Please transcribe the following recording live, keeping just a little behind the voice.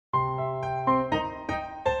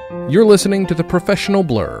You're listening to The Professional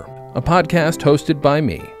Blur, a podcast hosted by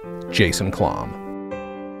me, Jason Klom.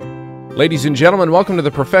 Ladies and gentlemen, welcome to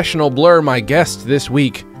The Professional Blur. My guest this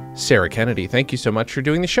week, Sarah Kennedy. Thank you so much for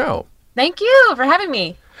doing the show. Thank you for having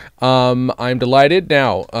me. I'm delighted.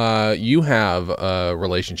 Now, you have a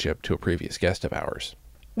relationship to a previous guest of ours.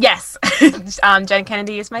 Yes. Jen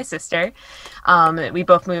Kennedy is my sister. We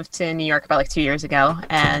both moved to New York about 2 years ago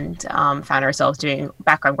and found ourselves doing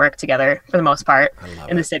background work together for the most part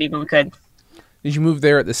in the city when we could. Did you move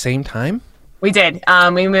there at the same time? We did.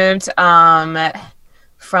 We moved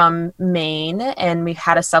from Maine, and we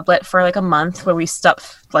had a sublet for a month where we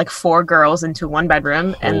stuffed 4 girls into one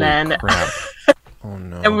bedroom. Holy and then crap. Oh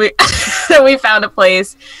no. And we found a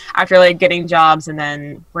place after getting jobs, and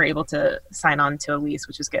then we're able to sign on to a lease,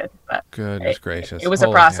 which was good. But goodness gracious. It was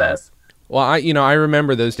a process. Cow. Well, I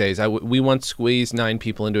remember those days. We once squeezed 9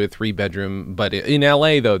 people into a 3-bedroom, but in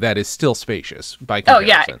LA though, that is still spacious by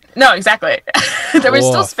comparison. Oh yeah, no, exactly. There was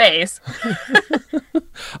still space.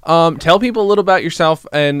 Tell people a little about yourself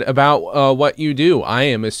and about what you do. I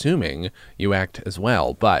am assuming you act as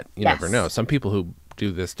well, but you never know. Some people who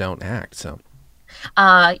do this don't act. So.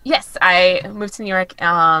 Yes, I moved to New York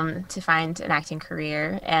to find an acting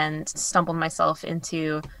career and stumbled myself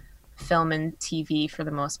into film and TV for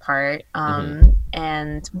the most part. But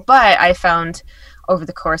I found over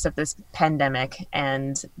the course of this pandemic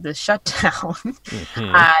and the shutdown,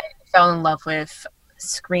 I fell in love with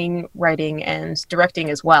screenwriting and directing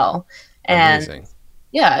as well. Amazing.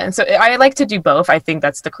 Yeah, and so I like to do both. I think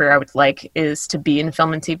that's the career I would like, is to be in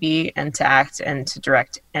film and TV and to act and to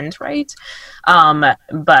direct and write.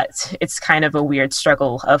 But it's kind of a weird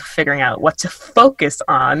struggle of figuring out what to focus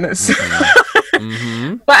on. But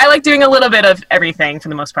I like doing a little bit of everything for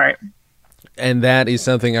the most part. And that is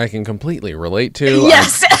something I can completely relate to.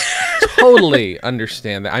 Yes. Totally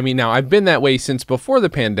understand that. I mean, now I've been that way since before the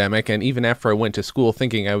pandemic, and even after I went to school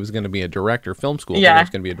thinking I was going to be a director, film school, thinking I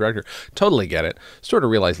was going to be a director. Totally get it. Sort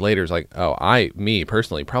of realized later, it's me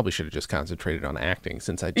personally probably should have just concentrated on acting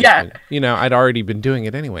since I'd already been doing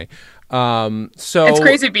it anyway. So it's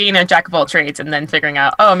crazy being a jack of all trades and then figuring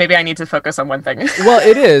out, maybe I need to focus on one thing. Well,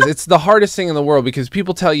 it is. It's the hardest thing in the world because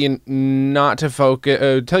people tell you not to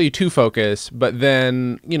focus, tell you to focus, but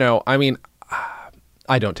then,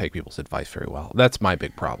 I don't take people's advice very well. That's my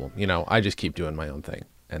big problem. I just keep doing my own thing,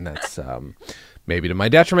 and that's maybe to my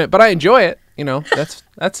detriment, but I enjoy it. That's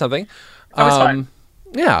something. That was fun.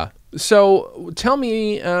 Yeah. So tell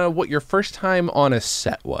me what your first time on a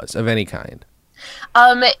set was of any kind.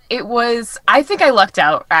 It was, I think I lucked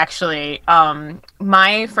out, actually.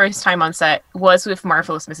 My first time on set was with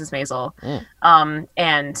Marvelous Mrs. Maisel.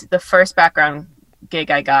 And the first background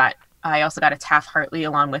gig I got, I also got a Taft-Hartley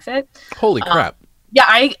along with it. Holy crap. Yeah,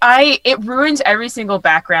 it ruined every single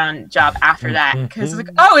background job after that, because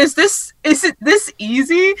it's is it this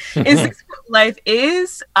easy? Is this what life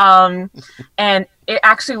is? And it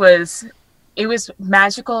actually was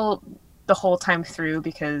magical the whole time through,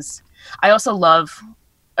 because I also love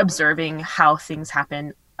observing how things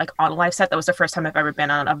happen on a live set. That was the first time I've ever been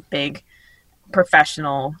on a big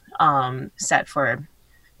professional set for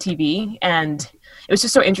TV, and it was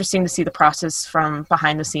just so interesting to see the process from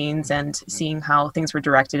behind the scenes and seeing how things were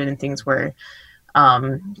directed and things were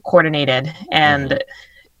coordinated. And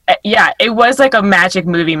it was like a magic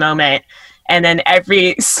movie moment. And then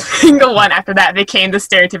every single one after that became the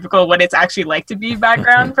stereotypical what it's actually like to be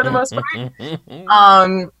background for the most part.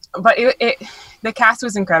 But the cast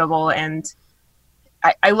was incredible, and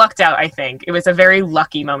I lucked out, I think. It was a very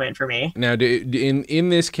lucky moment for me. Now, in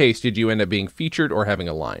this case, did you end up being featured or having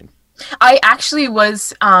a line? I actually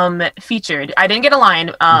was featured. I didn't get a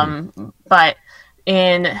line, but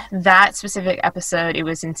in that specific episode, it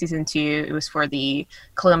was in season 2. It was for the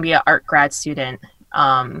Columbia art grad student.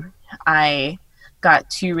 I got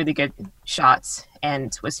 2 really good shots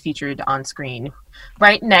and was featured on screen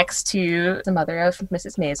right next to the mother of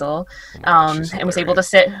Mrs. Maisel, and was able to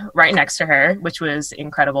sit right next to her, which was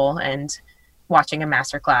incredible, and watching a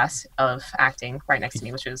masterclass of acting right next to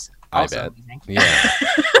me, which was also amazing. Yeah.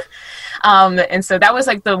 And so that was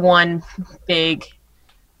the one big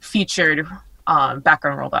featured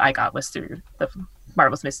background role that I got, was through the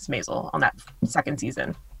Marvelous Mrs. Maisel on that second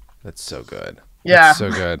season. That's so good. Yeah. That's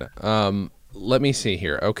so good. Let me see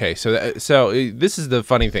here. Okay, so this is the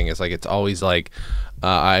funny thing, is it's always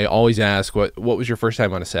I always ask what was your first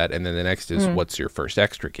time on a set, and then the next is what's your first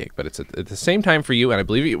extra gig. But it's at the same time for you, and I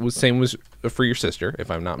believe it was same was for your sister,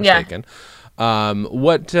 if I'm not mistaken.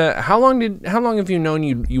 Yeah. How long have you known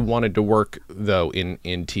you wanted to work though in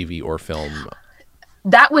TV or film?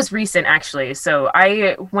 That was recent, actually. So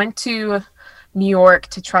I went to New York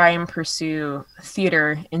to try and pursue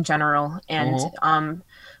theater in general and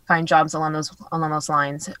find jobs along those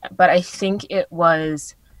lines. But I think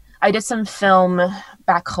I did some film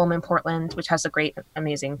back home in Portland, which has a great,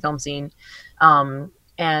 amazing film scene.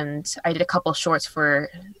 And I did a couple shorts for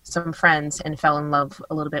some friends and fell in love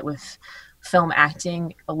a little bit with film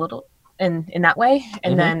acting a little in that way.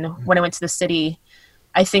 And then when I went to the city,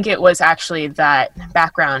 I think it was actually that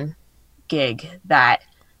background gig that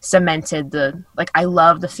cemented I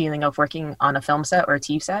love the feeling of working on a film set or a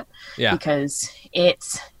TV set because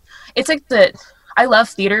it's like I love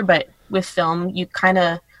theater, but with film, you kind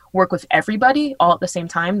of work with everybody all at the same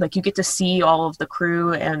time. Like you get to see all of the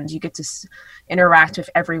crew and you get to interact with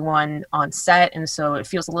everyone on set. And so it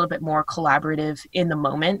feels a little bit more collaborative in the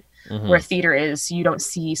moment where theater is, you don't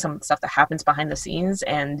see some stuff that happens behind the scenes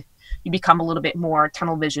and you become a little bit more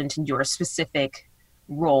tunnel visioned to your specific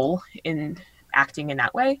role in acting in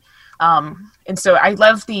that way. And so I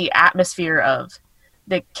love the atmosphere of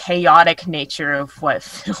the chaotic nature of what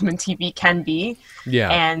film and TV can be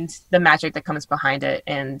and the magic that comes behind it.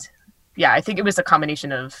 And yeah, I think it was a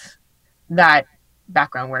combination of that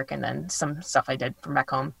background work and then some stuff I did from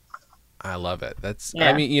back home. I love it.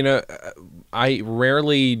 I mean, I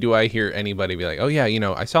rarely do I hear anybody be like, oh yeah,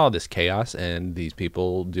 I saw this chaos and these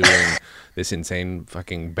people doing this insane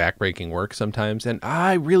fucking backbreaking work sometimes. And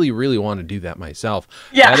I really, really want to do that myself.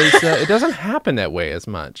 Yeah. That is, it doesn't happen that way as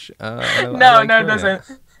much. No, it doesn't.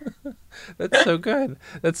 That's so good.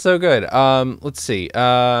 That's so good. Let's see.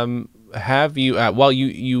 Have you,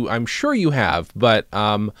 I'm sure you have, but,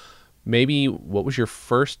 maybe what was your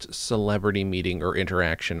first celebrity meeting or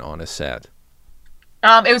interaction on a set?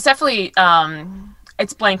 It was definitely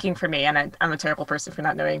it's blanking for me, and I'm a terrible person for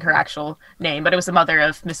not knowing her actual name, but it was the mother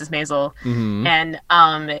of Mrs. Maisel,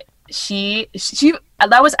 and she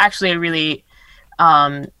that was actually a really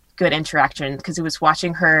good interaction because it was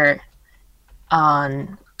watching her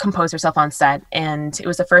compose herself on set, and it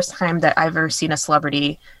was the first time that I've ever seen a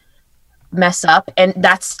celebrity mess up, and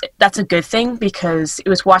that's a good thing because it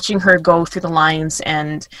was watching her go through the lines,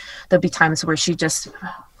 and there'll be times where she just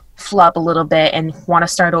flub a little bit and want to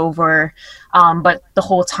start over, but the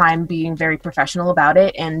whole time being very professional about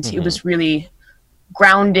it, and it was really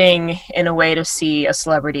grounding in a way to see a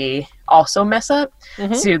celebrity also mess up,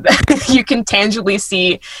 so that you can tangibly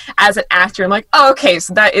see as an actor, I'm like, oh, okay,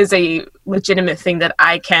 so that is a legitimate thing that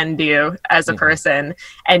I can do as a person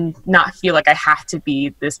and not feel like I have to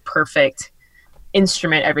be this perfect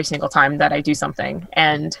instrument every single time that I do something.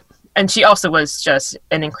 And she also was just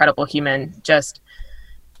an incredible human, just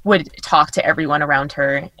would talk to everyone around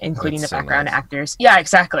her, including the background actors. Yeah,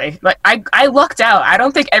 exactly. Like I lucked out. I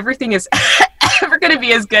don't think everything is ever going to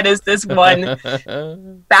be as good as this one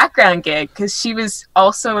background gig, because she was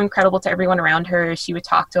also incredible to everyone around her. She would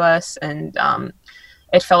talk to us, and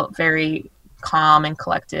it felt very calm and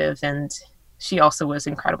collective, and she also was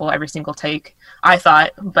incredible every single take, I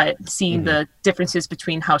thought. But seeing the differences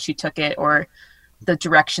between how she took it or the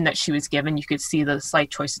direction that she was given, you could see the slight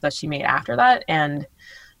choices that she made after that. And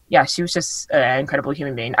yeah, she was just an incredible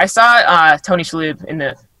human being. I saw Tony Shalhoub in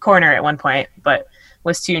the corner at one point, but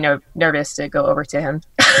was too nervous to go over to him.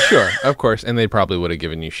 Sure, of course. And they probably would have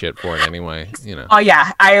given you shit for it anyway, Oh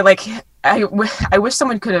yeah, I wish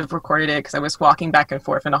someone could have recorded it, because I was walking back and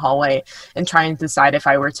forth in a hallway and trying to decide if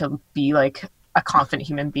I were to be like a confident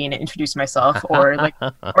human being and introduce myself or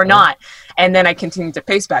not. And then I continued to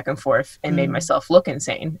pace back and forth and made myself look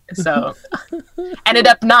insane. So ended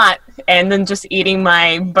up not, and then just eating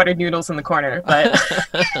my buttered noodles in the corner. But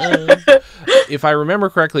if I remember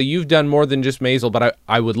correctly, you've done more than just Maisel, but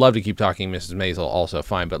I would love to keep talking Mrs. Maisel also,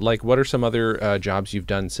 fine. But like, what are some other jobs you've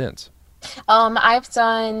done since? I've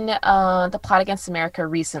done The Plot Against America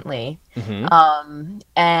recently, and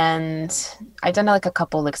I've done like a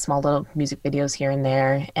couple like small little music videos here and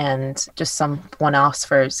there, and just some one-offs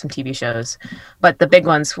for some TV shows. But the big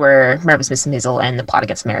ones were Marvelous Mrs. Maisel and The Plot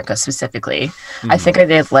Against America specifically. I think I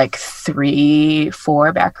did like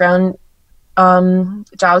 3-4 background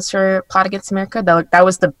jobs for Plot Against America. That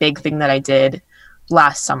was the big thing that I did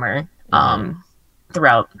last summer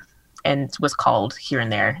throughout, and was called here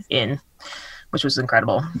and there in, which was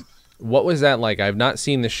incredible. What was that like? I've not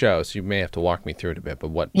seen the show, so you may have to walk me through it a bit. But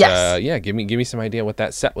what? Yes. Give me some idea what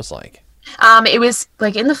that set was like. It was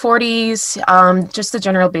like in the 40s. Just the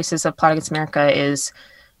general basis of Plot Against America is,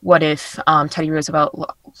 what if Teddy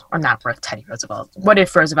Roosevelt, or not Teddy Roosevelt? What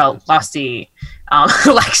if Roosevelt lost the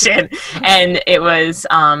election, and it was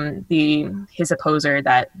his opposer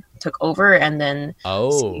that took over, and then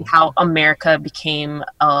seeing how America became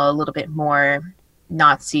a little bit more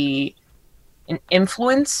Nazi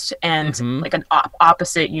influenced and Mhm. like an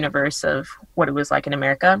opposite universe of what it was like in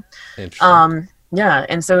America. Interesting. Yeah,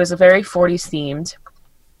 and so it was a very 40s themed.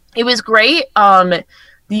 It was great.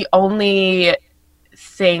 The only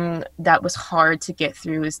thing that was hard to get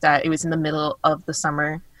through is that it was in the middle of the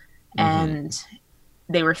summer and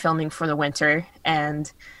they were filming for the winter,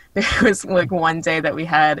 and there was like one day that we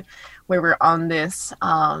had where we're on this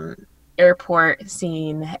airport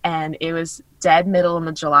scene, and it was dead middle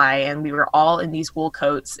of July, and we were all in these wool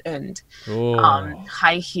coats and Oh.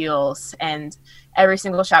 high heels, and every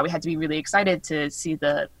single shot we had to be really excited to see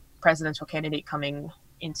the presidential candidate coming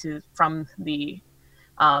into from the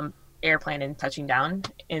airplane and touching down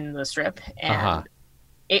in the strip, and Uh-huh.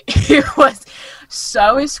 it was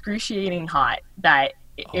so excruciating hot that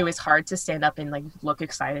it was hard to stand up and like look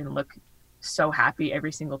excited and look so happy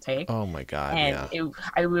every single take. Oh my God. And Yeah.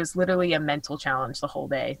 I was literally a mental challenge the whole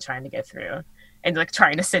day trying to get through, and like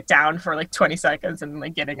trying to sit down for like 20 seconds and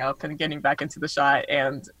like getting up and getting back into the shot.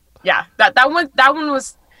 And yeah, that one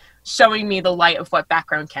was showing me the light of what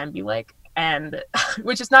background can be like, and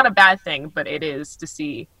which is not a bad thing, but it is to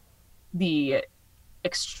see the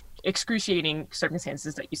excruciating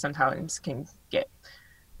circumstances that you sometimes can get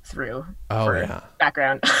through Oh for yeah.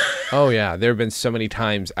 background. Oh yeah, there have been so many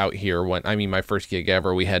times out here when I mean my first gig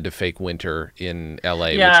ever, we had to fake winter in LA,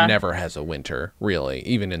 Yeah. which never has a winter, really.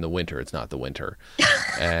 Even in the winter, it's not the winter.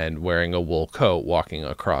 And wearing a wool coat, walking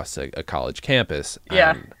across a college campus.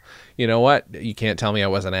 Yeah. And you know what? You can't tell me I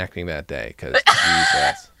wasn't acting that day, because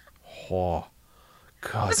Jesus, oh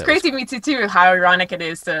God, It's that crazy to me too how ironic it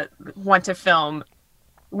is to want to film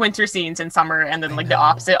winter scenes in summer, and then like the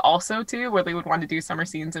opposite also too, where they would want to do summer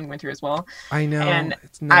scenes in winter as well. I know. And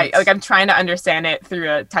It's nuts. I'm trying to understand it through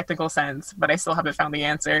a technical sense, but I still haven't found the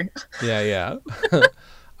answer. Yeah, yeah.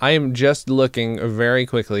 I am just looking very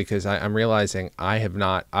quickly because I'm realizing I have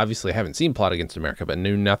not, obviously I haven't seen Plot Against America, but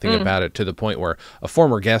knew nothing about it, to the point where a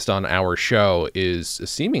former guest on our show is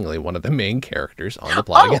seemingly one of the main characters on the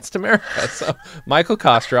Plot Oh. Against America. So Michael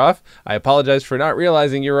Kostroff, I apologize for not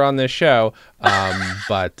realizing you were on this show.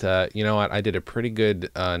 But you know what? I did a pretty good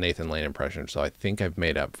Nathan Lane impression, so I think I've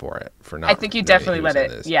made up for it for not. I think you knowing definitely he was let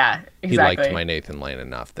in it. this. Yeah, He exactly. liked my Nathan Lane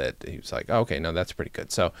enough that he was like, oh, okay, no, that's pretty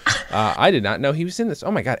good. So I did not know he was in this. Oh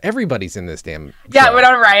my God, everybody's in this damn Yeah, show.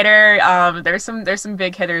 Winona Ryder. There's some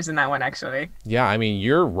big hitters in that one actually. Yeah, I mean,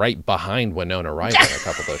 you're right behind Winona Ryder in a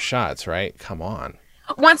couple of those shots, right? Come on.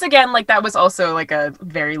 Once again, like that was also like a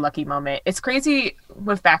very lucky moment. It's crazy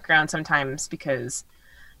with background sometimes because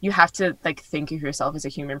you have to like think of yourself as a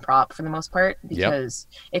human prop for the most part, because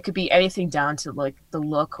it could be anything down to like the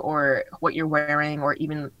look or what you're wearing, or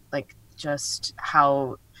even like just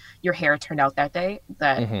how your hair turned out that day.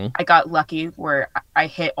 That I got lucky where I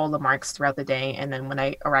hit all the marks throughout the day, and then when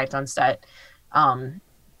I arrived on set,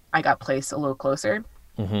 I got placed a little closer.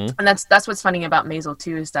 And that's what's funny about Maisel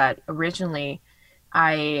too, is that originally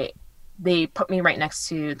they put me right next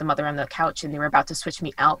to the mother on the couch, and they were about to switch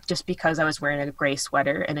me out just because I was wearing a gray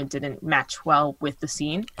sweater and it didn't match well with the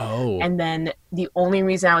scene. Oh. And then the only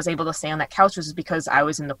reason I was able to stay on that couch was because I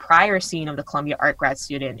was in the prior scene of the Columbia art grad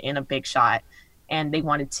student in a big shot, and they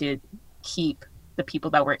wanted to keep the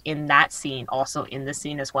people that were in that scene also in the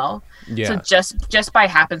scene as well. Yeah. So just by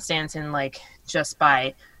happenstance and like just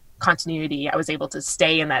by continuity, I was able to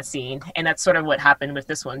stay in that scene. And that's sort of what happened with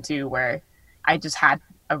this one too, where I just had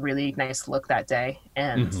a really nice look that day,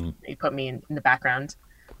 and they put me in the background,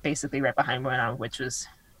 basically right behind Winona, which was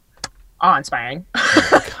awe-inspiring.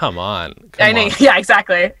 Come on. I know, yeah,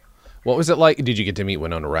 exactly. What was it like? Did you get to meet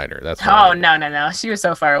Winona Ryder? That's what Oh, no. She was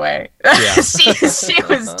so far away. Yeah. she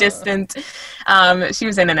was distant. She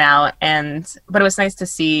was in and out, but it was nice to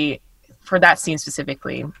see for that scene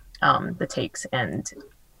specifically, the takes and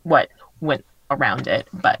what went around it,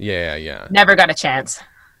 but Yeah. never got a chance.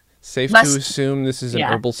 Safe Less- to assume this is an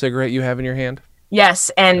yeah. herbal cigarette you have in your hand?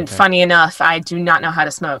 Yes, and funny enough, I do not know how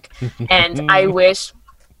to smoke. And I wish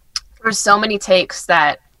there were so many takes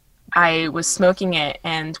that I was smoking it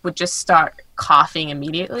and would just start coughing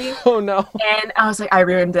immediately. Oh, no. And I was like, I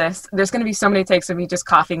ruined this. There's going to be so many takes of me just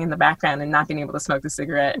coughing in the background and not being able to smoke the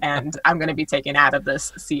cigarette. And I'm going to be taken out of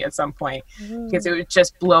this seat at some point because it would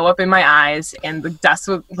just blow up in my eyes, and the dust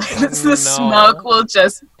would, the smoke will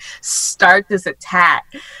just start this attack.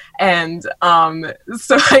 And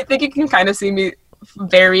so I think you can kind of see me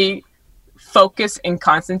very focused and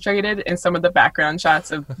concentrated in some of the background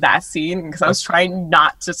shots of that scene, because I was trying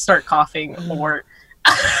not to start coughing or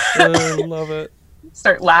I love it.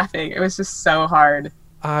 start laughing. It was just so hard.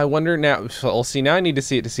 I wonder now. So I'll see. Now I need to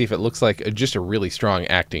see it to see if it looks like just a really strong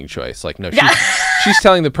acting choice. Like, no, Yeah. she's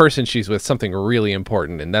telling the person she's with something really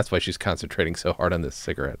important, and that's why she's concentrating so hard on this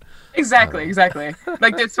cigarette. Exactly.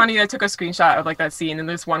 Like, it's funny. I took a screenshot of like that scene, and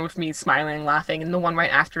there's one with me smiling, laughing, and the one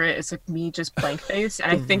right after it is like me just blank face.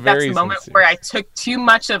 And I think that's the moment where I took too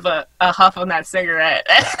much of a huff on that cigarette.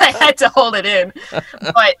 I had to hold it in.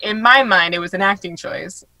 But in my mind, it was an acting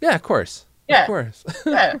choice. Yeah, of course. Yeah. Of course.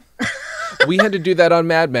 Yeah. We had to do that on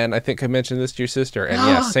Mad Men. I think I mentioned this to your sister. And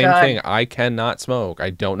yeah, same thing. I cannot smoke. I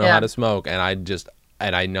don't know how to smoke. And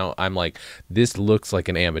I know, I'm like, this looks like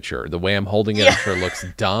an amateur. The way I'm holding it, I'm sure looks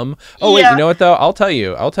dumb. Oh, wait, you know what, though? I'll tell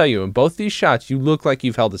you. In both these shots, you look like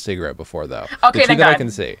you've held a cigarette before, though. Okay, the two that I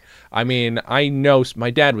can see. I mean, I know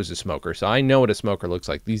my dad was a smoker, so I know what a smoker looks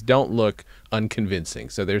like. These don't look unconvincing.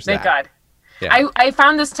 So there's that. Thank God. Yeah. I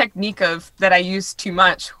found this technique that I used too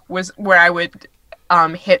much was where I would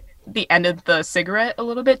hit the end of the cigarette a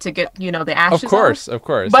little bit to get the ashes of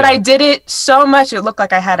course but I did it so much it looked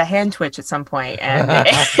like I had a hand twitch at some point, and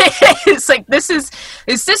it's like,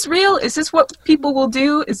 is this real? Is this what people will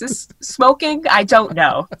do? Is this smoking? I don't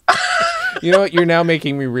know. You know what, you're now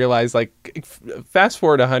making me realize, like, fast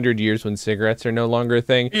forward 100 years when cigarettes are no longer a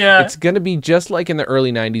thing. It's gonna be just like in the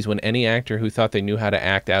early 90s when any actor who thought they knew how to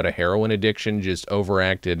act out a heroin addiction just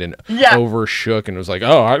overacted and overshook and was like,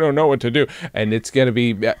 oh, I don't know what to do. And it's gonna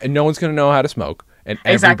be, no one's going to know how to smoke, and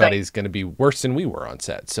everybody's going to be worse than we were on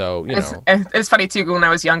set. So, it's funny too. When I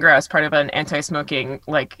was younger, I was part of an anti-smoking,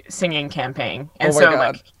 like, singing campaign. And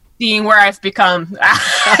like, seeing where I've become,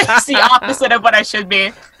 it's the opposite of what I should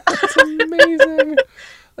be. That's amazing.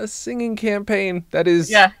 A singing campaign.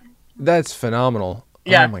 That's phenomenal.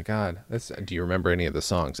 Yeah. Oh my God. Do you remember any of the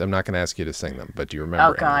songs? I'm not going to ask you to sing them, but do you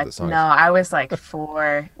remember any of the songs? No, I was like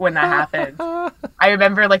 4 when that happened. I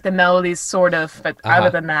remember like the melodies sort of, but other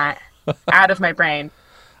than that, out of my brain.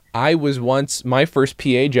 I was once, my first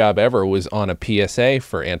PA job ever was on a PSA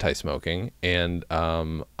for anti-smoking, and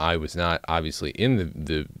I was not obviously in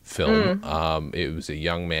the film. It was a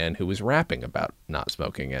young man who was rapping about not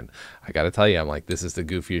smoking, and I got to tell you, I'm like, this is the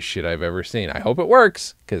goofiest shit I've ever seen. I hope it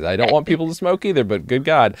works, because I don't want people to smoke either, but good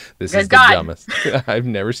God, this is the dumbest. I've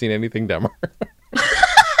never seen anything dumber.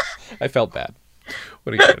 I felt bad.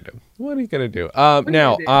 What are you gonna do?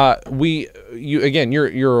 Now,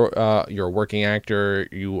 you're a working actor.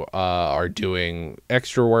 You are doing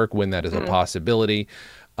extra work when that is a possibility.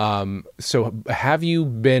 So have you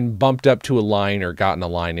been bumped up to a line or gotten a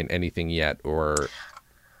line in anything yet, or?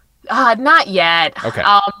 Not yet. Okay.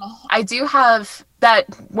 I do have that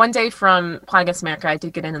one day from Plot Against America. I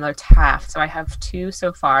did get another Taft, so I have 2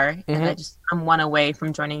 so far, and I'm 1 away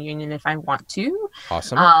from joining union if I want to.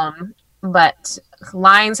 Awesome. But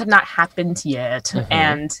lines have not happened yet,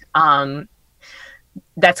 and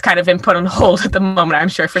that's kind of been put on hold at the moment, I'm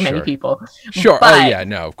sure, for many people. Sure. But,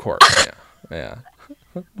 no, of course. Yeah.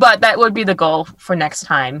 But that would be the goal for next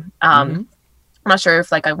time. I'm not sure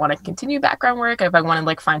if I want to continue background work, if I want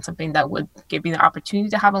to find something that would give me the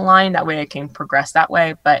opportunity to have a line. That way I can progress that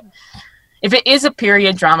way. But if it is a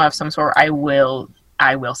period drama of some sort, I will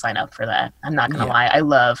sign up for that. I'm not gonna lie. I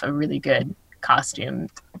love a really good costume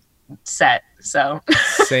set. So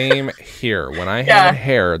same here. When I had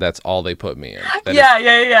hair, that's all they put me in.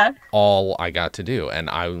 All I got to do, and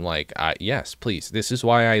I'm like, yes, please. This is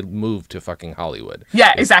why I moved to fucking Hollywood.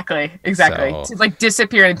 Yeah, exactly. So, to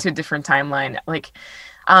disappear into a different timeline.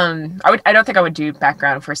 I don't think I would do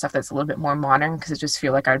background for stuff that's a little bit more modern, because I just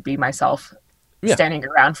feel like I would be myself standing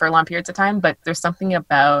around for long periods of time. But there's something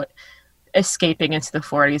about escaping into the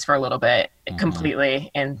 40s for a little bit completely,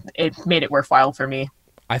 and it made it worthwhile for me.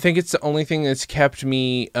 I think it's the only thing that's kept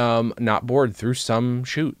me not bored through some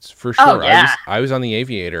shoots, for sure. Oh, yeah. I was on the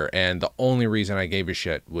Aviator, and the only reason I gave a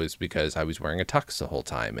shit was because I was wearing a tux the whole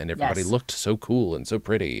time, and everybody looked so cool and so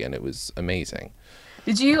pretty, and it was amazing.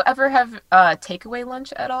 Did you ever have takeaway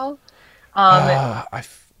lunch at all? I'm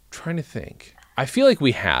trying to think. I feel like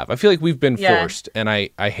we have. I feel like we've been forced, and I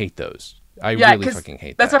hate those. I really fucking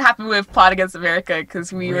hate that. That's what happened with Plot Against America,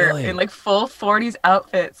 because we were in full 40s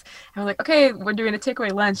outfits. And we're like, okay, we're doing a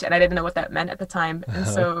takeaway lunch, and I didn't know what that meant at the time. And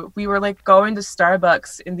so we were going to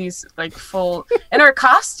Starbucks in these full in our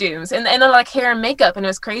costumes and hair and makeup, and it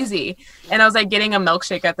was crazy. And I was getting a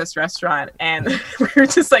milkshake at this restaurant, and we were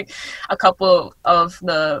just a couple of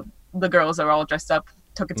the girls that were all dressed up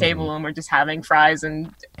took a table and we're just having fries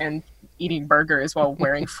and eating burgers while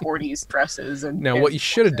wearing 40s dresses. Now, what you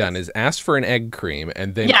should have done is asked for an egg cream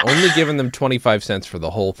and then only given them 25 cents for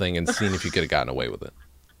the whole thing and seen if you could have gotten away with it.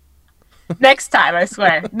 Next time, I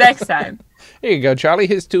swear. Next time. Here you go, Charlie.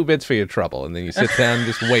 Here's 2 bits for your trouble. And then you sit down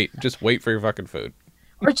and just wait for your fucking food.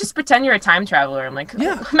 Or just pretend you're a time traveler. I'm like,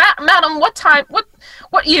 madam,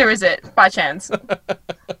 what year is it, by chance?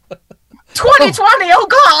 2020. Oh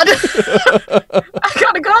God, I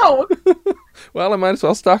gotta go. Well, I might as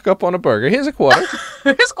well stock up on a burger. Here's a quarter.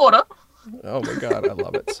 Here's quarter. Oh my God, I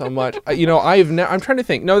love it so much. I'm trying to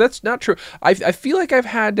think. No, that's not true. I feel like I've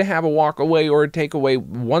had to have a walk away or a takeaway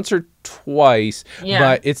once or twice,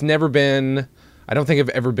 but it's never been. I don't think I've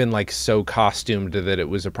ever been like so costumed that it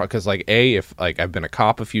was because like if like I've been a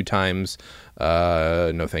cop a few times,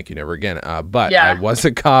 no thank you, never again. But I was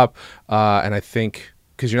a cop, and I think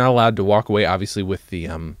because you're not allowed to walk away, obviously with the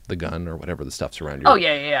gun or whatever the stuff's around you. Oh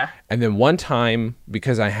yeah. And then one time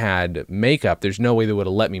because I had makeup, there's no way they would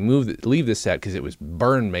have let me leave the set because it was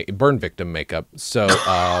burn victim makeup. So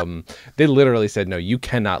they literally said no, you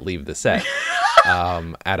cannot leave the set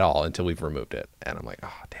at all until we've removed it. And I'm like,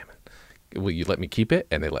 oh damn it. Will you let me keep it?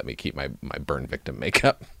 And they let me keep my burn victim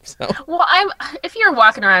makeup. So. Well, if you're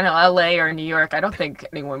walking around in LA or New York, I don't think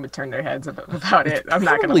anyone would turn their heads about it. I'm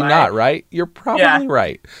not gonna lie. Probably not, right? You're probably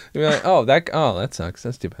right. You're like, oh, that sucks.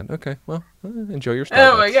 That's too bad. Okay, well, enjoy your Starbucks.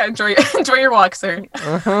 Oh yeah, enjoy your walk, sir.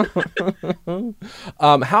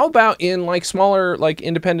 How about in like smaller, like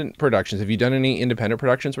independent productions? Have you done any independent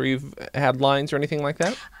productions where you've had lines or anything like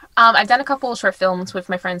that? I've done a couple of short films with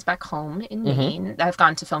my friends back home in Maine. I've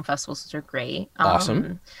gone to film festivals, which are great.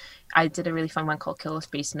 Awesome. I did a really fun one called Killer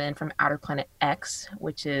Spaceman from Outer Planet X,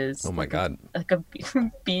 which is oh my God, like a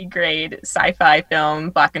B-grade sci-fi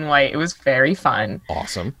film, black and white. It was very fun.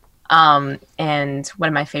 Awesome. And one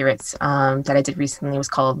of my favorites that I did recently was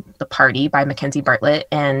called The Party by Mackenzie Bartlett.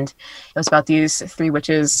 And it was about these three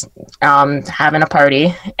witches having a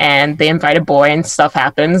party, and they invite a boy and stuff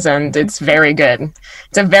happens, and it's very good.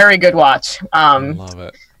 It's a very good watch. Love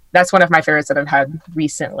it. That's one of my favorites that I've had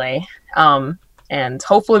recently. And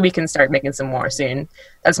hopefully we can start making some more soon.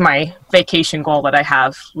 That's my vacation goal that I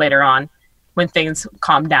have later on, when things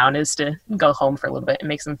calm down, is to go home for a little bit and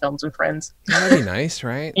make some films with friends. That'd be nice,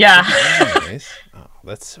 right? Yeah. That'd be nice. Oh,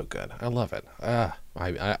 that's so good. I love it.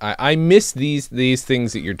 I miss these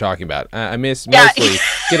things that you're talking about. I miss mostly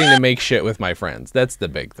getting to make shit with my friends. That's the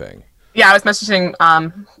big thing. Yeah, I was messaging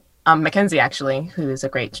Mackenzie, actually, who is a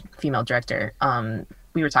great female director.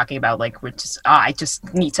 We were talking about like I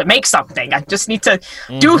just need to make something. I just need to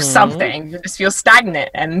do something. I just feel stagnant,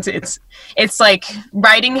 and it's like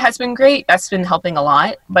writing has been great. That's been helping a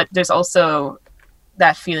lot, but there's also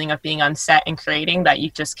that feeling of being on set and creating that you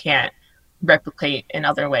just can't replicate in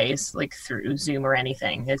other ways, like through Zoom or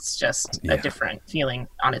anything. It's just a different feeling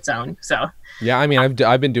on its own. So yeah, I mean,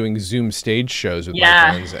 I've been doing Zoom stage shows with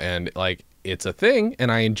my friends, and like it's a thing,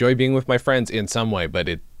 and I enjoy being with my friends in some way, but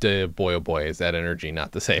boy oh boy, is that energy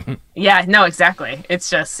not the same. Yeah, no, exactly. It's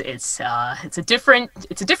just it's a different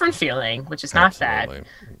feeling, which is not bad.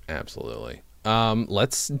 Absolutely.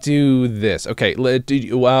 Let's do this. Okay,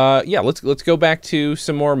 let's go back to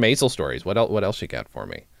some more Maisel stories. What else you got for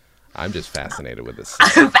me? I'm just fascinated with this.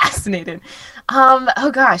 I'm fascinated. Oh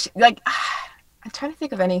gosh, like I'm trying to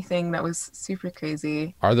think of anything that was super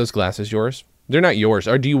crazy. Are those glasses yours? They're not yours.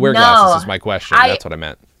 Or do you wear glasses is my question. That's what I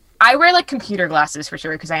meant. I wear like computer glasses for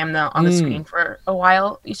sure, because I am on the screen for a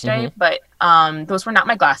while each day. But those were not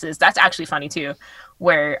my glasses. That's actually funny too,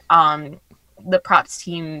 where the props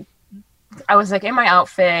team, I was like in my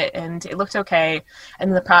outfit and it looked okay, and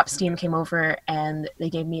then the props team came over and they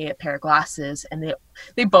gave me a pair of glasses, and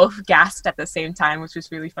they both gasped at the same time, which was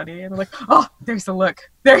really funny. And I'm like, oh, there's a look,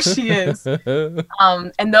 there she is.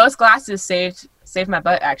 And those glasses saved my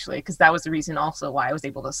butt, actually, because that was the reason also why I was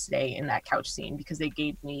able to stay in that couch scene, because they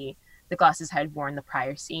gave me the glasses I had worn the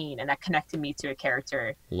prior scene, and that connected me to a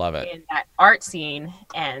character. Love it. In that art scene.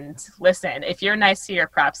 And listen, if you're nice to your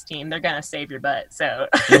props team, they're gonna save your butt. So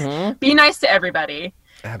be nice to everybody.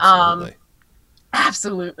 Absolutely.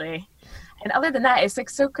 Absolutely. And other than that, it's like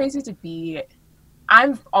so crazy to be.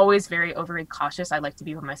 I'm always very overly cautious. I like to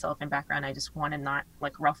be with myself in background. I just want to not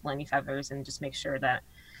like ruffle any feathers and just make sure that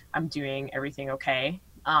I'm doing everything okay.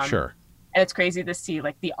 Sure. And it's crazy to see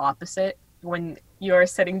like the opposite when you're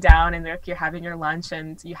sitting down and like you're having your lunch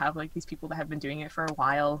and you have like these people that have been doing it for a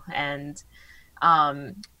while, and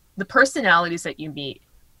the personalities that you meet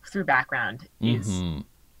through background is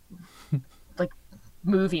like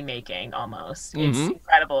movie making almost. It's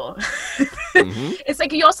incredible. It's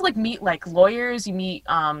like you also like meet like lawyers, you meet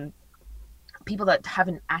people that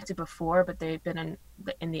haven't acted before but they've been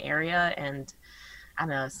in the area, and I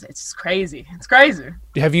don't know, it's just crazy. It's crazy.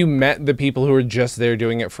 Have you met the people who are just there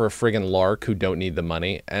doing it for a friggin' lark, who don't need the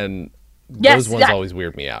money? And those ones always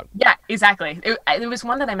weird me out. Yeah, exactly. There was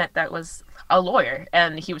one that I met that was a lawyer,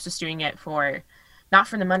 and he was just doing it for not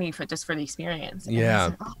for the money, for just for the experience. And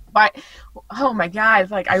Yeah. like, oh my God,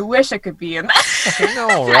 like I wish I could be in that, I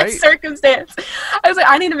know, that right? circumstance. I was like,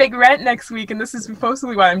 I need to make rent next week, and this is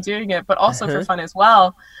supposedly why I'm doing it, but also for fun as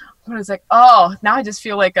well. But it's like, oh, now I just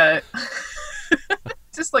feel like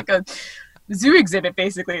just like a zoo exhibit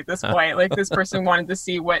basically at this point. Like this person wanted to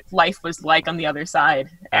see what life was like on the other side,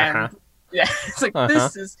 and yeah, it's like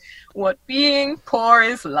this is what being poor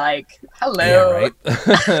is like. Hello. Yeah,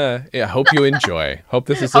 right. Yeah, hope you enjoy. Hope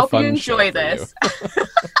this is a fun you enjoy show this.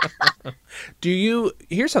 Do you?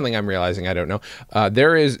 Here's something I'm realizing I don't know.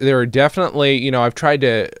 There are definitely, I've tried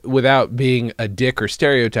to, without being a dick or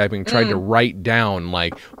stereotyping, tried to write down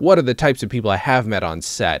like what are the types of people I have met on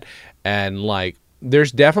set, and like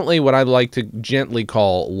there's definitely what I like to gently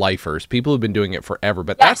call lifers, people who've been doing it forever.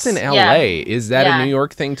 But that's in LA. Yeah. Is that a New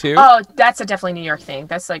York thing too? Oh, that's a definitely New York thing.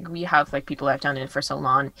 That's like we have like people that have done it for so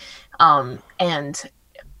long, and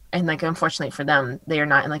like unfortunately for them, they are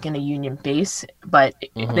not in a union base, but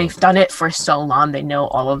they've done it for so long. They know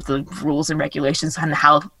all of the rules and regulations on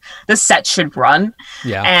how the set should run.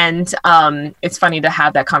 Yeah, and it's funny to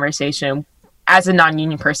have that conversation as a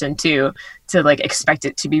non-union person too, to like expect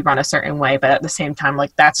it to be run a certain way, but at the same time,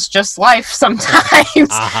 like that's just life sometimes.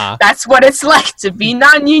 That's what it's like to be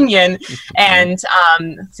non-union, and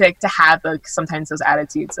to have like sometimes those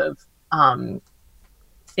attitudes of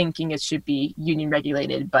thinking it should be union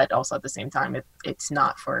regulated, but also at the same time it's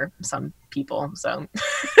not for some people. So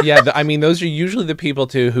yeah, I mean those are usually the people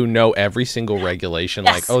too who know every single regulation.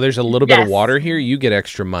 Like, oh, there's a little bit of water here, you get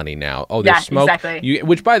extra money now. Oh, there's smoke. Exactly.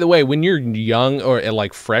 Which by the way, when you're young or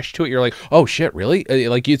like fresh to it, you're like, oh shit, really?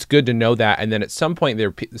 Like it's good to know that. And then at some point there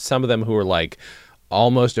are some of them who are like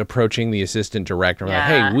almost approaching the assistant director, like,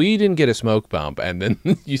 hey, we didn't get a smoke bump, and then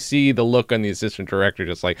you see the look on the assistant director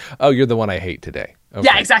just like, oh, you're the one I hate today. Okay.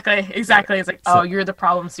 Yeah, exactly. It's like, oh, you're the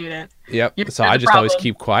problem student. Yep. So I just always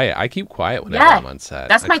keep quiet. I keep quiet whenever I'm on set.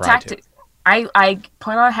 That's my tactic. I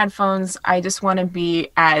put on headphones. I just want to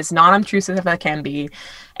be as non-obtrusive as I can be,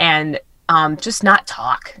 and just not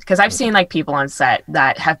talk, because I've seen like people on set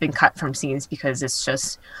that have been cut from scenes because it's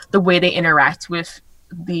just the way they interact with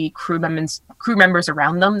the crew members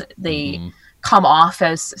around them. They come off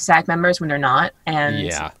as SAG members when they're not, and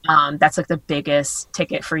that's like the biggest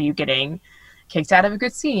ticket for you getting kicked out of a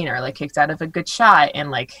good scene or like kicked out of a good shot. And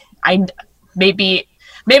like maybe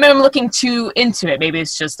I'm looking too into it. Maybe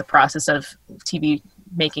it's just the process of TV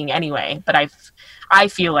making anyway. But I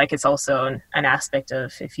feel like it's also an aspect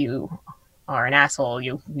of, if you are an asshole,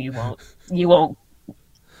 you won't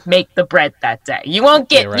make the bread that day. You won't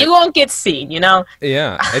get seen,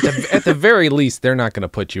 Yeah. At the very least, they're not going to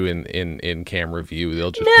put you in camera view.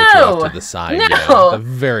 They'll just put you off to the side. At the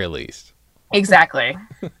very least. Exactly.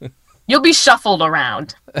 You'll be shuffled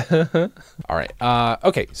around. All right.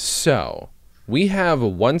 Okay. So we have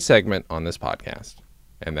one segment on this podcast,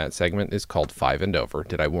 and that segment is called 5 and Over.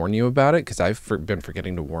 Did I warn you about it? Because I've been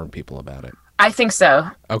forgetting to warn people about it. I think so.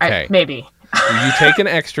 Okay. Maybe. You take an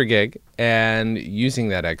extra gig, and using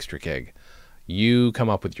that extra gig, you come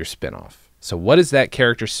up with your spinoff. So what is that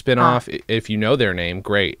character spinoff? If you know their name,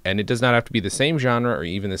 great. And it does not have to be the same genre or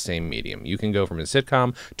even the same medium. You can go from a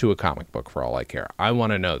sitcom to a comic book for all I care. I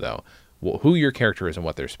want to know, though, who your character is and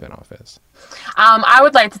what their spinoff is. I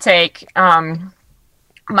would like to take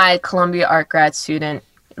my Columbia art grad student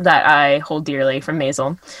that I hold dearly from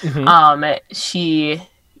Maisel.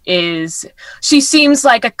 She seems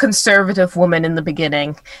like a conservative woman in the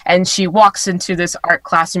beginning, and she walks into this art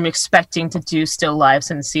classroom expecting to do still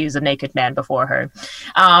lives and sees a naked man before her.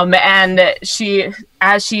 And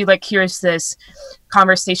as she like hears this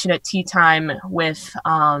conversation at tea time with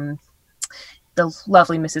the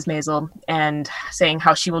lovely Mrs. Maisel, and saying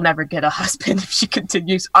how she will never get a husband if she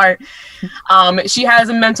continues art, she has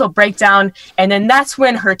a mental breakdown, and then that's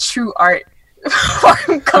when her true art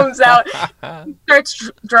form comes out. Starts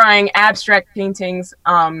drawing abstract paintings.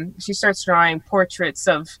 She starts drawing portraits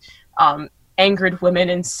of angered women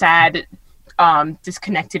and sad,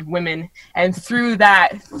 disconnected women, and through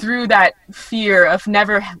that fear of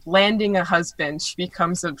never landing a husband, she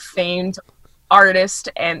becomes a famed artist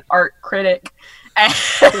and art critic,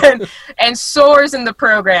 and soars in the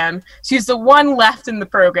program. She's the one left in the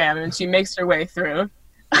program, and she makes her way through.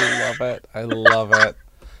 I love it.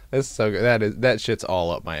 It's so good. That shit's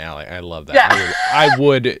all up my alley. I love that. Yeah. I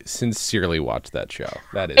would sincerely watch that show.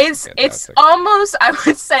 That is it's almost, I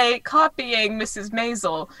would say, copying Mrs.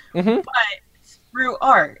 Maisel, but through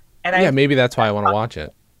art. And maybe that's why I want to watch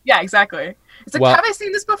it. Yeah, exactly. It's like, have I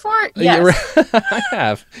seen this before? Yes. I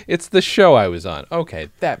have. It's the show I was on. Okay,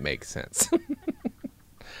 that makes sense.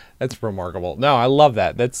 That's remarkable. No, I love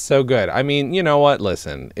that. That's so good. I mean, you know what?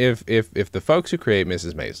 Listen, if the folks who create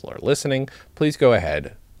Mrs. Maisel are listening, please go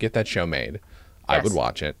ahead, get that show made. Yes. I would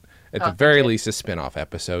watch it. At the very least, a spin-off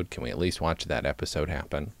episode. Can we at least watch that episode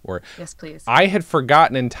happen? Or yes, please. I had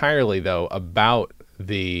forgotten entirely though about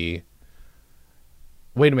the.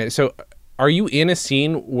 Wait a minute. So, are you in a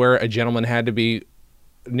scene where a gentleman had to be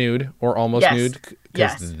nude or almost nude?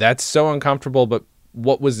 Because that's so uncomfortable. But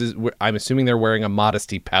what was this? I'm assuming they're wearing a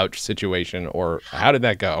modesty pouch situation, or how did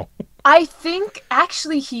that go? I think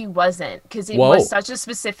actually he wasn't, because it was such a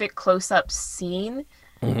specific close-up scene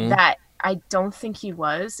that I don't think he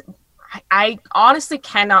was. I honestly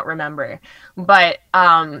cannot remember, but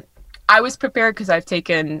I was prepared because I've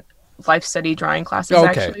taken life study drawing classes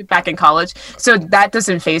actually back in college, so that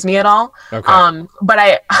doesn't faze me at all. But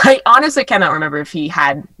I honestly cannot remember if he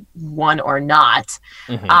had one or not.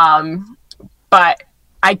 But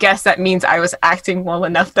I guess that means I was acting well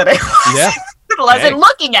enough that I wasn't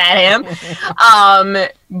looking at him.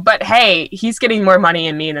 But hey, he's getting more money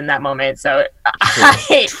in me in that moment, so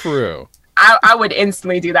True. I would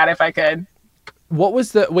instantly do that if I could. What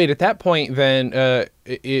was the wait at that point? Then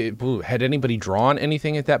had anybody drawn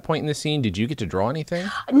anything at that point in the scene? Did you get to draw anything?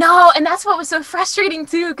 No, and that's what was so frustrating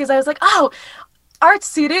too, because I was like, oh, art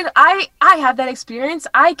student, I have that experience.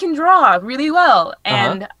 I can draw really well.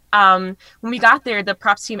 And when we got there, the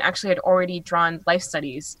props team actually had already drawn life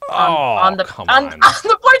studies on the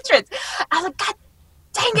portraits. I was like, God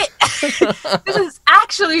dang it. This is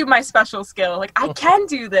actually my special skill. Like, I can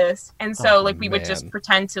do this. And so we would just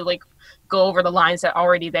pretend to go over the lines that are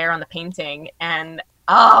already there on the painting. And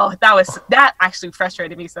that actually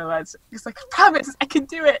frustrated me so much. It's like, I promise I can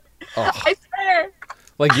do it. I swear.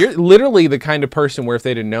 Like, you're literally the kind of person where if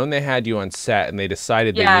they'd have known they had you on set and they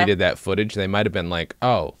decided they needed that footage, they might have been like,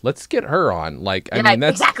 oh, let's get her on. Like, I mean,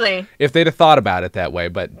 that's exactly if they'd have thought about it that way,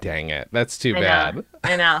 but dang it, that's too bad.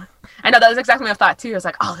 I know. That was exactly my thought too. I was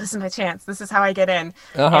like, oh, this is my chance. This is how I get in.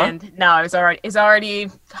 And no, it's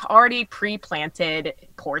already pre-planted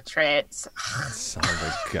portraits. Son of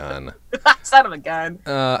a gun. Son of a gun.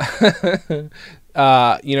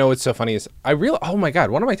 You know what's so funny is oh my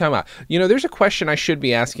God, what am I talking about? You know, there's a question I should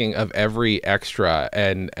be asking of every extra,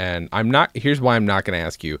 and here's why I'm not going to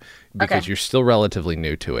ask you, because you're still relatively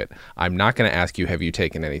new to it. I'm not going to ask you, have you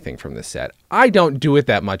taken anything from the set? I don't do it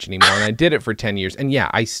that much anymore, and I did it for 10 years, and yeah,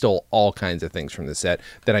 I stole all kinds of things from the set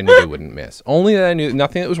that I knew they wouldn't miss. Only that I knew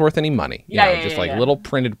nothing that was worth any money. Little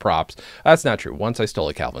printed props. That's not true. Once I stole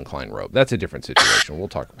a Calvin Klein robe. That's a different situation. We'll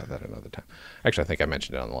talk about that another time. Actually, I think I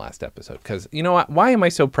mentioned it on the last episode, because you know what? Why am I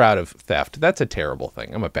so proud of theft? That's a terrible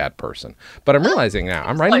thing. I'm a bad person. But I'm realizing now,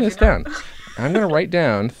 I'm writing this down. I'm going to write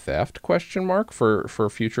down theft ? For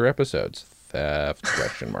future episodes. Theft ? I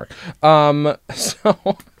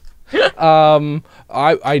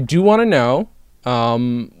do want to know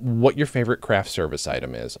what your favorite craft service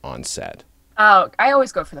item is on set. Oh, I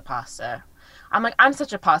always go for the pasta. I'm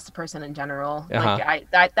such a pasta person in general.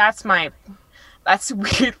 That's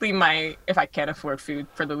weirdly if I can't afford food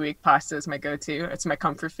for the week, pasta is my go-to. It's my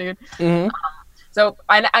comfort food. So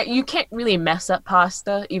you can't really mess up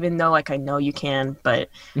pasta, even though I know you can, but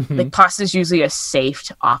pasta is usually a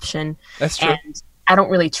safe option. That's true. And I don't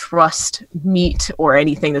really trust meat or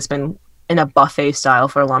anything that's been in a buffet style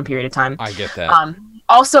for a long period of time. I get that.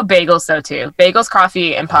 Also bagels though too. Bagels,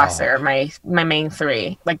 coffee, and pasta are my main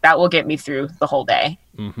three. That will get me through the whole day.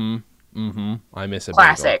 I miss a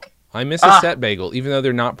classic. Bagel. I miss a set bagel, even though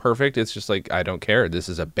they're not perfect. It's just I don't care. This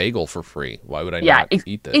is a bagel for free. Why would I not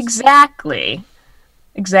eat this? Exactly.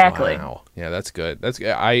 Wow. Yeah, that's good. That's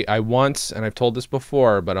good. I once, and I've told this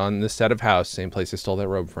before, but on the set of House, same place I stole that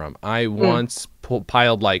robe from, I once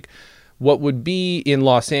piled what would be in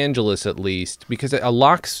Los Angeles at least, because a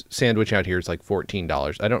lox sandwich out here is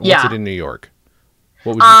 $14. I don't. What's it in New York?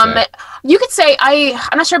 What would you say? You could say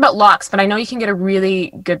I'm not sure about lox, but I know you can get a really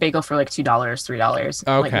good bagel for $2, $3.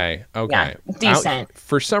 Okay. Yeah, decent.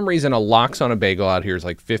 For some reason, a lox on a bagel out here is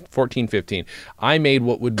 $14, $15. I made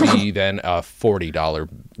what would be then a $40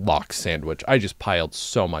 lox sandwich. I just piled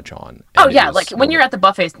so much on. Oh yeah, when you're at the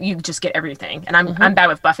buffets, you just get everything, and I'm bad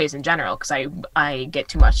with buffets in general because I get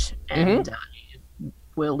too much and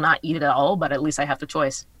will not eat it at all. But at least I have the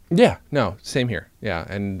choice. Yeah, no, same here. Yeah,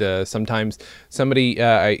 and sometimes somebody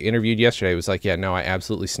I interviewed yesterday was like, yeah, no, I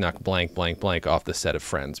absolutely snuck blank, blank, blank off the set of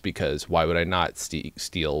Friends because why would I not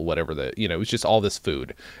steal whatever it was just all this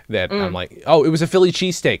food that I'm like, oh, it was a Philly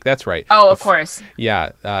cheesesteak. That's right. Oh, of course.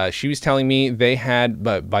 Yeah, she was telling me they had,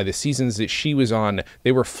 but by the seasons that she was on,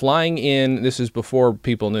 they were flying in, this is before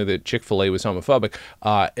people knew that Chick-fil-A was homophobic,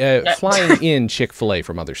 flying in Chick-fil-A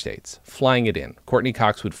from other states. Flying it in. Courtney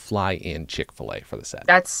Cox would fly in Chick-fil-A for the set.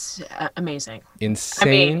 That's was amazing.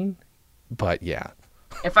 Insane, but yeah.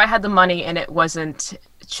 If I had the money and it wasn't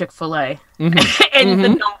Chick-fil-A and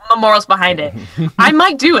the morals behind it, I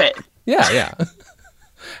might do it. Yeah.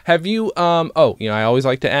 Have you, I always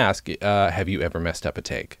like to ask, have you ever messed up a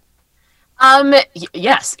take?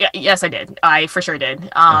 Yes, I did. I for sure did.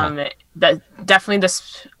 Definitely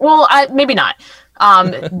this, maybe not.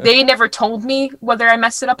 They never told me whether I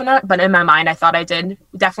messed it up or not, but in my mind, I thought I did.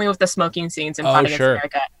 Definitely with the smoking scenes in Plot Against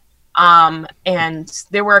America. And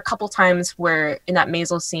there were a couple times where in that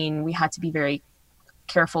Maisel scene, we had to be very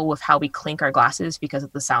careful with how we clink our glasses because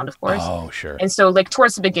of the sound, of course. Oh, sure. And so like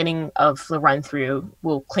towards the beginning of the run through,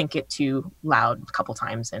 we'll clink it too loud a couple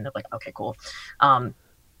times and they're like, okay, cool.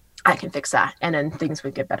 I can fix that. And then things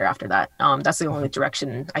would get better after that. That's the only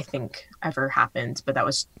direction I think ever happened, but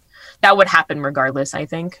that would happen regardless, I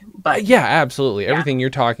think. But yeah, absolutely. Yeah. Everything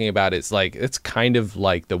you're talking about is like, it's kind of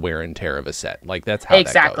like the wear and tear of a set. Like that's how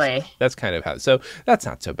that goes. That's kind of how, so that's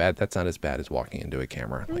not so bad. That's not as bad as walking into a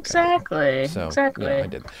camera. Like exactly. I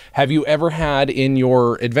did. Have you ever had in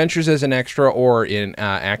your adventures as an extra or in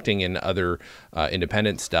acting in other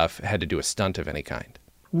independent stuff had to do a stunt of any kind?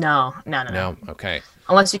 No. Okay.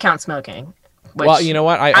 Unless you count smoking. Well, you know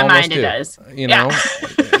what? I almost did. Does. You know,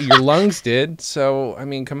 your lungs did. So, I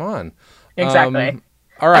mean, come on. Exactly.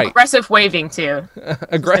 All right. Aggressive waving too.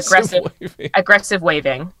 Aggressive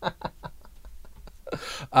waving.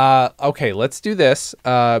 Okay, let's do this.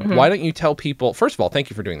 Why don't you tell people? First of all, thank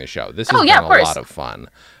you for doing the show. This has been a lot of fun.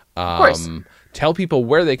 Of course. Tell people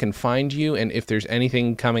where they can find you, and if there's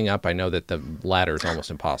anything coming up. I know that the latter is almost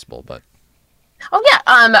impossible, but. Oh yeah.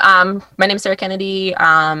 My name is Sarah Kennedy.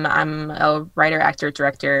 I'm a writer, actor,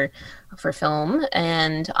 director for film,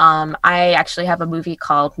 and I actually have a movie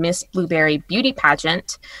called Miss Blueberry Beauty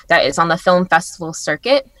Pageant that is on the film festival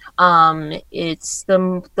circuit. It's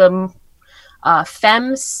the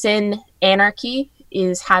Femme Sin Anarchy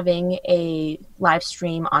is having a live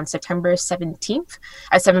stream on September 17th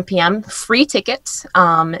at 7 p.m. Free tickets.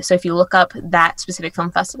 So if you look up that specific film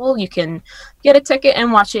festival, you can get a ticket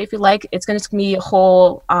and watch it if you like. It's going to be a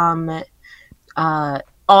whole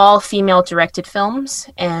all female directed films,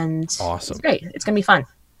 and awesome. It's great. It's going to be fun.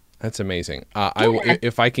 That's amazing.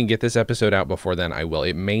 If I can get this episode out before then, I will.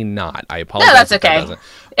 It may not. I apologize. No, that's okay.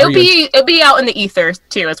 It'll be out in the ether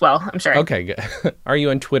too, as well. I'm sure. Okay, good. Are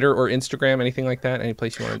you on Twitter or Instagram, anything like that? Any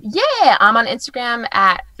place you want to? Yeah, I'm on Instagram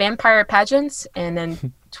at Vampire Pageants, and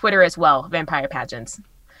then Twitter as well, Vampire Pageants.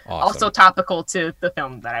 Awesome. Also topical to the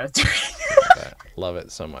film that I was doing. Love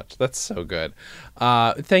it so much. That's so good.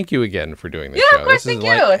 Thank you again for doing this show. Of course, thank you.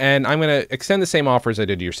 And I'm going to extend the same offers I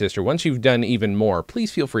did to your sister. Once you've done even more,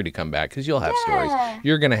 please feel free to come back because you'll have stories.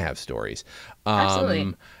 You're going to have stories.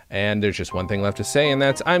 Absolutely. And there's just one thing left to say, and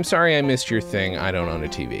that's, I'm sorry I missed your thing. I don't own a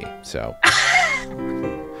TV. So...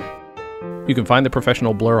 You can find The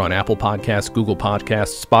Professional Blur on Apple Podcasts, Google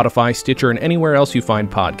Podcasts, Spotify, Stitcher, and anywhere else you find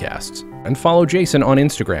podcasts. And follow Jason on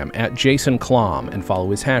Instagram at Jason Klom and follow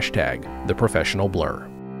his hashtag, The Professional Blur.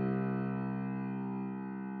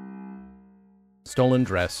 Stolen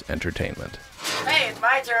Dress Entertainment. Hey, it's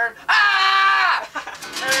my turn. Ah!